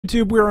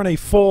YouTube, we're on a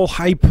full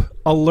hype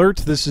alert.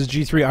 This is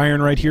G3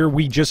 Iron right here.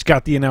 We just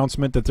got the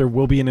announcement that there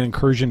will be an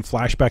Incursion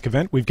Flashback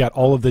event. We've got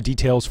all of the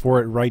details for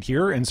it right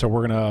here, and so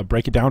we're going to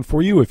break it down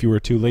for you if you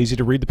were too lazy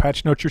to read the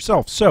patch notes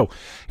yourself. So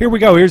here we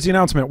go. Here's the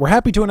announcement. We're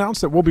happy to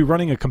announce that we'll be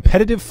running a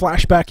competitive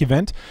Flashback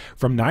event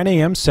from 9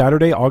 a.m.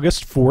 Saturday,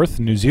 August 4th,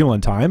 New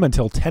Zealand time,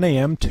 until 10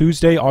 a.m.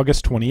 Tuesday,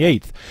 August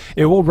 28th.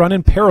 It will run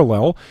in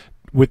parallel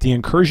with the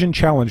Incursion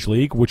Challenge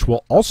League, which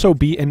will also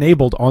be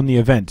enabled on the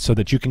event so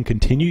that you can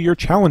continue your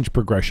challenge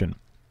progression.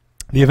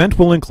 The event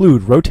will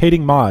include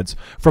rotating mods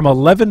from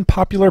 11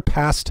 popular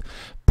past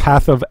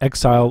Path of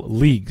Exile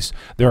leagues.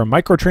 There are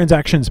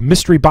microtransactions,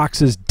 mystery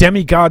boxes,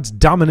 demigods,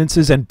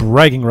 dominances, and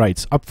bragging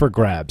rights up for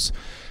grabs.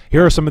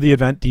 Here are some of the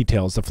event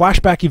details. The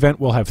Flashback event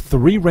will have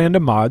 3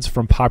 random mods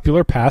from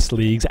popular past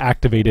leagues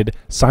activated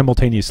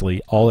simultaneously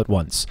all at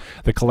once.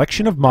 The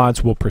collection of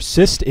mods will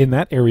persist in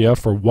that area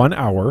for 1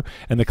 hour,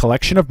 and the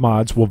collection of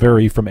mods will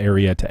vary from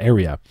area to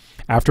area.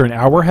 After an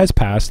hour has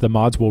passed, the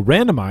mods will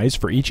randomize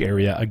for each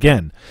area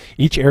again.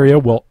 Each area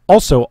will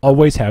also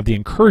always have the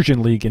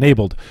Incursion League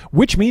enabled,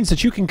 which means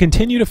that you can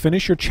continue to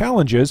finish your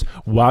challenges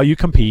while you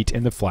compete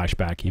in the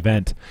Flashback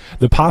event.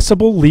 The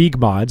possible league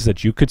mods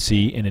that you could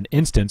see in an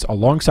instance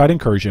alongside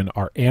Incursion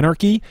are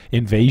Anarchy,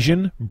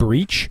 Invasion,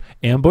 Breach,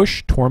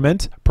 Ambush,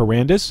 Torment,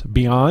 Parandus,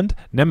 Beyond,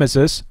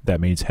 Nemesis,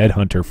 that means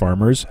Headhunter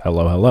Farmers,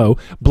 hello hello,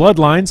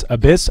 Bloodlines,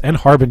 Abyss, and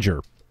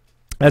Harbinger.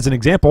 As an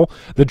example,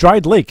 the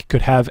Dried Lake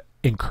could have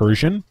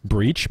Incursion,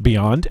 Breach,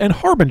 Beyond, and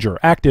Harbinger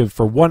active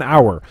for 1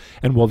 hour,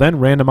 and will then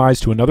randomize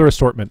to another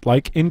assortment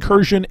like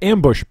Incursion,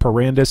 Ambush,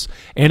 Parandus,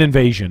 and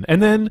Invasion,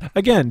 and then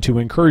again to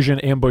Incursion,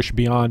 Ambush,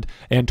 Beyond,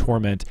 and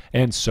Torment,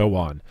 and so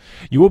on.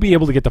 You will be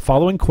able to get the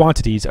following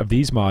quantities of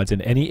these mods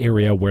in any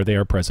area where they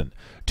are present: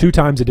 2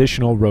 times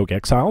additional Rogue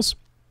Exiles,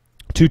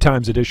 2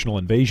 times additional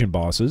Invasion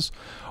bosses,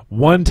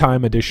 1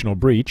 time additional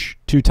Breach,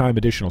 2 time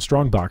additional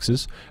Strong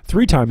boxes,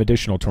 3 time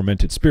additional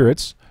Tormented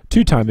Spirits,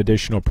 2 time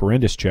additional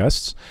Parandus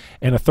chests,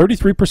 and a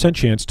 33%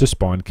 chance to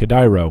spawn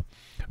Kadairo.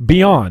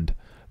 Beyond,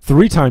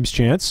 3 times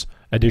chance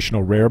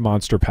additional rare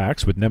monster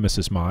packs with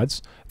Nemesis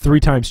mods, 3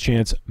 times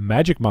chance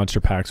magic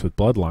monster packs with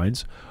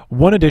Bloodlines,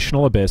 1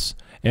 additional Abyss,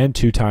 and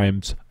 2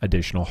 times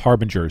additional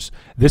Harbingers.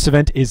 This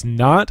event is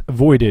not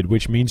voided,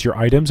 which means your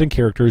items and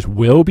characters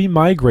will be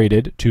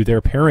migrated to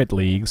their parent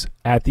leagues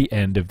at the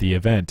end of the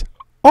event.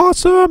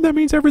 Awesome! That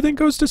means everything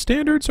goes to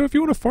standard, so if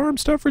you want to farm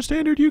stuff for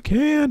standard, you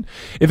can.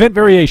 Event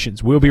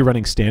variations. We'll be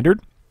running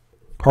standard,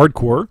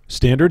 hardcore,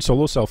 standard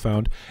solo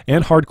self-found,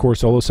 and hardcore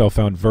solo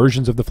self-found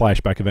versions of the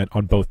Flashback event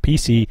on both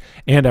PC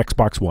and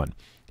Xbox One.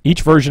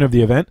 Each version of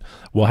the event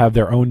will have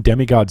their own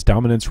Demigods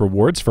Dominance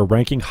rewards for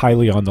ranking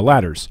highly on the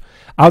ladders.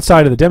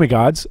 Outside of the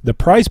Demigods, the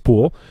prize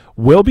pool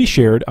will be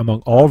shared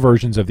among all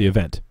versions of the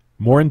event.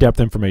 More in-depth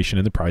information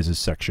in the prizes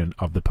section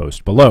of the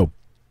post below.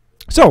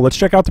 So let's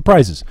check out the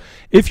prizes.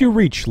 If you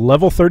reach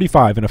level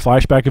 35 in a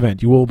Flashback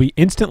event, you will be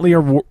instantly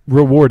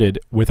rewarded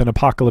with an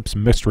Apocalypse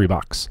Mystery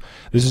Box.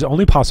 This is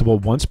only possible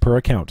once per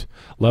account.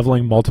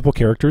 Leveling multiple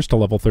characters to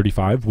level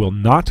 35 will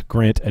not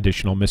grant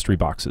additional mystery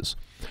boxes.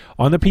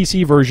 On the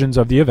PC versions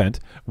of the event,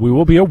 we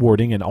will be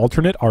awarding an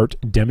alternate art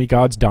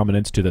Demigods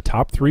Dominance to the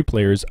top 3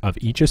 players of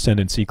each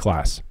Ascendancy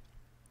class.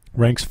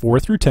 Ranks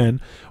 4 through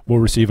 10 will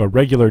receive a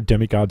regular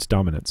Demigods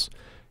Dominance.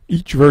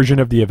 Each version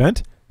of the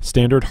event,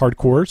 Standard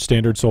Hardcore,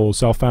 Standard Solo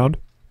Self-Found,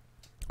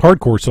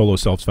 Hardcore Solo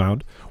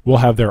Self-Found, will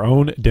have their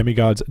own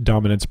Demigods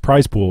Dominance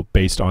prize pool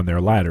based on their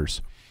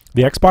ladders.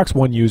 The Xbox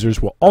One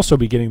users will also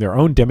be getting their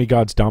own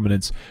Demigods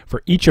Dominance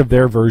for each of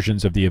their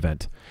versions of the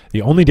event.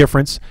 The only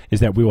difference is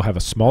that we will have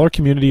a smaller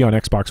community on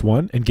Xbox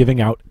One, and giving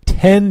out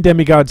 10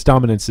 Demigods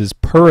Dominances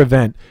per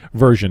event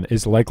version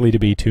is likely to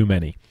be too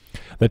many.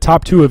 The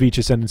top 2 of each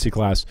Ascendancy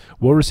class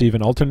will receive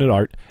an alternate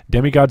art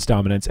Demigods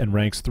Dominance, and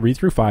ranks 3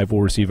 through 5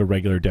 will receive a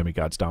regular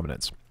Demigods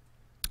Dominance.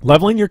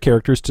 Leveling your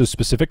characters to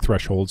specific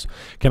thresholds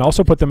can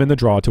also put them in the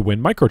draw to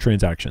win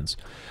microtransactions.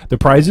 The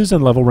prizes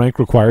and level rank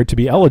required to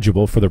be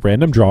eligible for the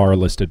random draw are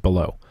listed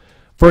below.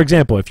 For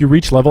example, if you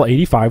reach level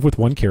 85 with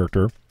one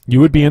character, you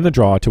would be in the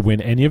draw to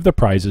win any of the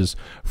prizes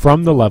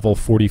from the level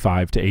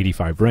 45 to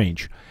 85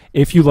 range.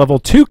 If you level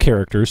 2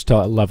 characters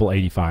to level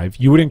 85,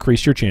 you would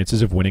increase your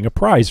chances of winning a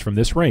prize from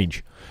this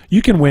range.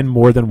 You can win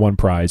more than 1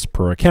 prize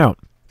per account.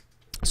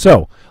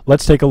 So,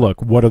 let's take a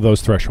look. What are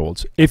those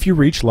thresholds? If you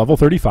reach level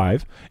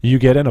 35, you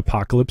get an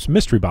Apocalypse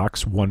Mystery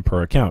Box, 1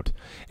 per account.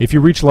 If you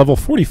reach level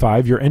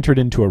 45, you're entered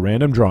into a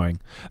random drawing.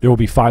 There will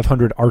be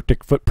 500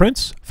 Arctic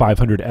footprints,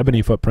 500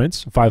 Ebony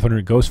footprints,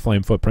 500 Ghost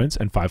Flame footprints,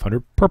 and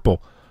 500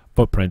 Purple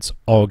footprints,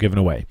 all given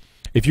away.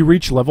 If you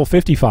reach level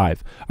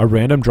 55, a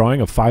random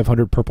drawing of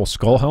 500 Purple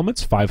Skull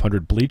Helmets,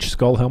 500 Bleach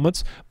Skull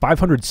Helmets,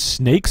 500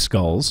 Snake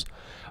Skulls,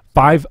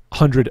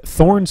 500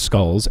 Thorn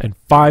Skulls, and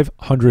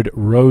 500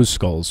 Rose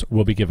Skulls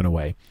will be given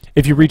away.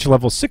 If you reach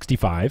level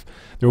 65,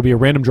 there will be a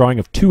random drawing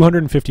of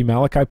 250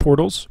 Malachi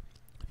Portals,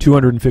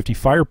 250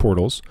 fire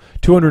portals,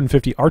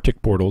 250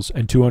 Arctic portals,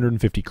 and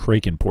 250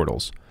 Kraken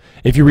portals.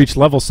 If you reach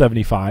level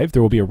 75,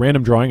 there will be a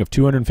random drawing of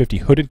 250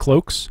 hooded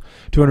cloaks,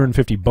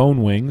 250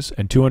 bone wings,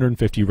 and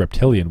 250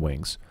 reptilian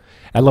wings.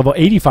 At level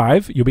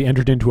 85, you'll be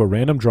entered into a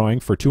random drawing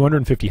for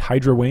 250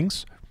 Hydra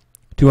wings,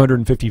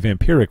 250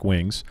 vampiric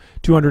wings,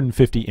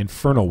 250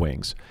 infernal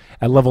wings.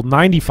 At level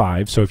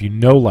 95, so if you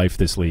know life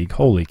this league,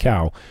 holy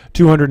cow,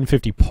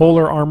 250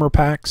 polar armor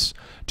packs,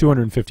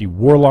 250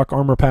 warlock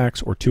armor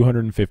packs, or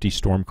 250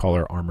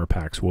 stormcaller armor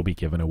packs will be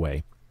given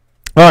away.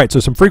 All right, so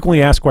some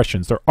frequently asked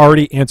questions. They're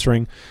already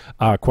answering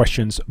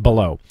questions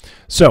below.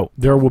 So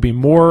there will be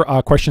more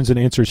questions and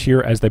answers here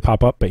as they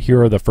pop up, but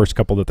here are the first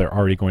couple that they're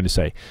already going to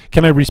say.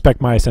 Can I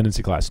respec my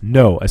Ascendancy class?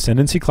 No,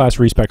 Ascendancy class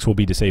respecs will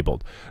be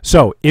disabled.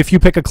 So if you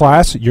pick a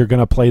class, you're going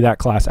to play that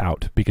class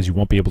out because you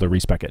won't be able to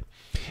respec it.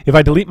 If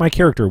I delete my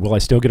character, will I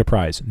still get a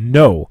prize?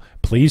 No,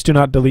 please do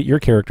not delete your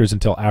characters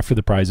until after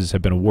the prizes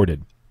have been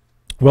awarded.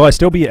 Will I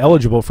still be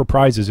eligible for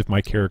prizes if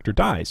my character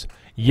dies?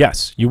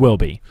 Yes, you will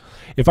be.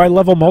 If I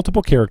level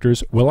multiple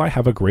characters, will I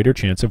have a greater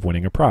chance of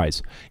winning a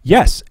prize?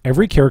 Yes,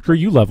 every character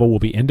you level will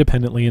be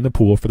independently in the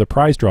pool for the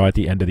prize draw at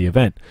the end of the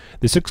event.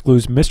 This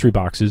excludes mystery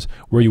boxes,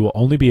 where you will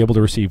only be able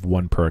to receive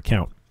one per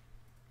account.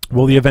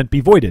 Will the event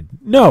be voided?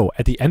 No.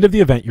 At the end of the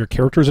event, your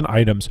characters and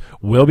items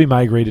will be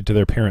migrated to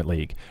their parent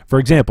league. For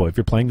example, if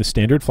you're playing the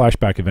standard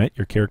flashback event,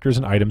 your characters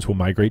and items will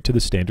migrate to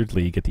the standard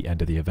league at the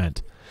end of the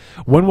event.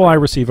 When will I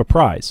receive a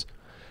prize?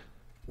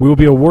 We will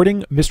be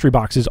awarding mystery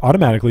boxes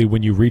automatically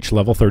when you reach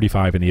level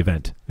 35 in the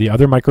event. The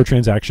other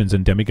microtransactions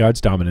and demigods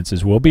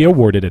dominances will be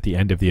awarded at the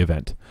end of the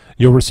event.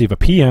 You'll receive a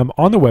PM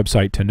on the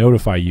website to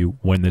notify you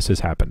when this has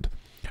happened.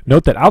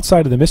 Note that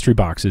outside of the mystery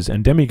boxes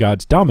and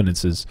demigods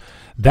dominances,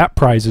 that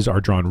prizes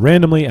are drawn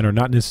randomly and are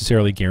not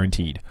necessarily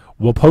guaranteed.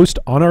 We'll post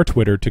on our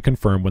Twitter to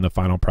confirm when the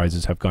final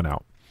prizes have gone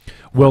out.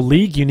 Will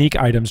League unique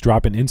items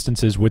drop in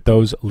instances with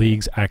those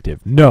leagues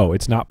active? No,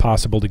 it's not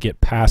possible to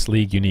get past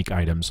League unique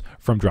items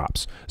from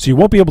drops. So you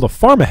won't be able to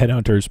farm a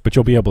Headhunters, but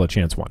you'll be able to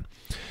chance one.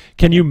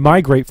 Can you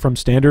migrate from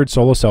standard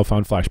solo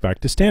self-found flashback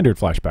to standard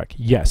flashback?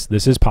 Yes,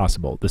 this is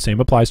possible. The same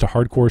applies to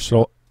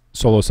hardcore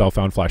solo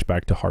self-found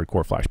flashback to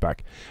hardcore flashback.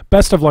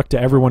 Best of luck to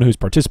everyone who's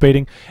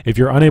participating. If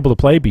you're unable to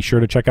play, be sure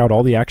to check out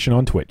all the action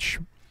on Twitch.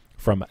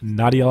 From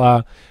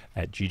Nadia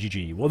at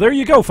GGG. Well, there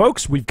you go,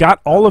 folks. We've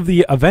got all of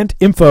the event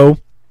info,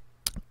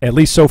 at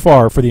least so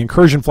far, for the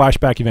Incursion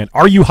Flashback event.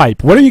 Are you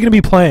hyped? What are you going to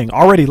be playing?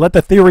 Already, let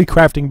the theory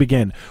crafting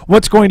begin.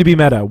 What's going to be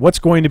meta? What's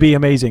going to be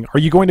amazing? Are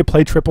you going to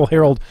play Triple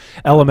Herald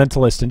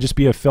Elementalist and just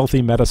be a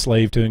filthy meta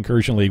slave to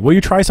Incursion League? Will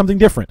you try something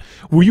different?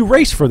 Will you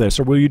race for this,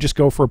 or will you just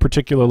go for a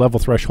particular level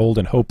threshold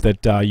and hope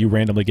that you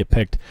randomly get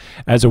picked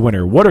as a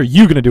winner? What are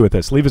you going to do with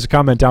this? Leave us a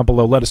comment down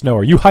below. Let us know.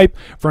 Are you hyped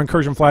for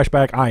Incursion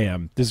Flashback? I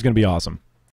am. This is going to be awesome.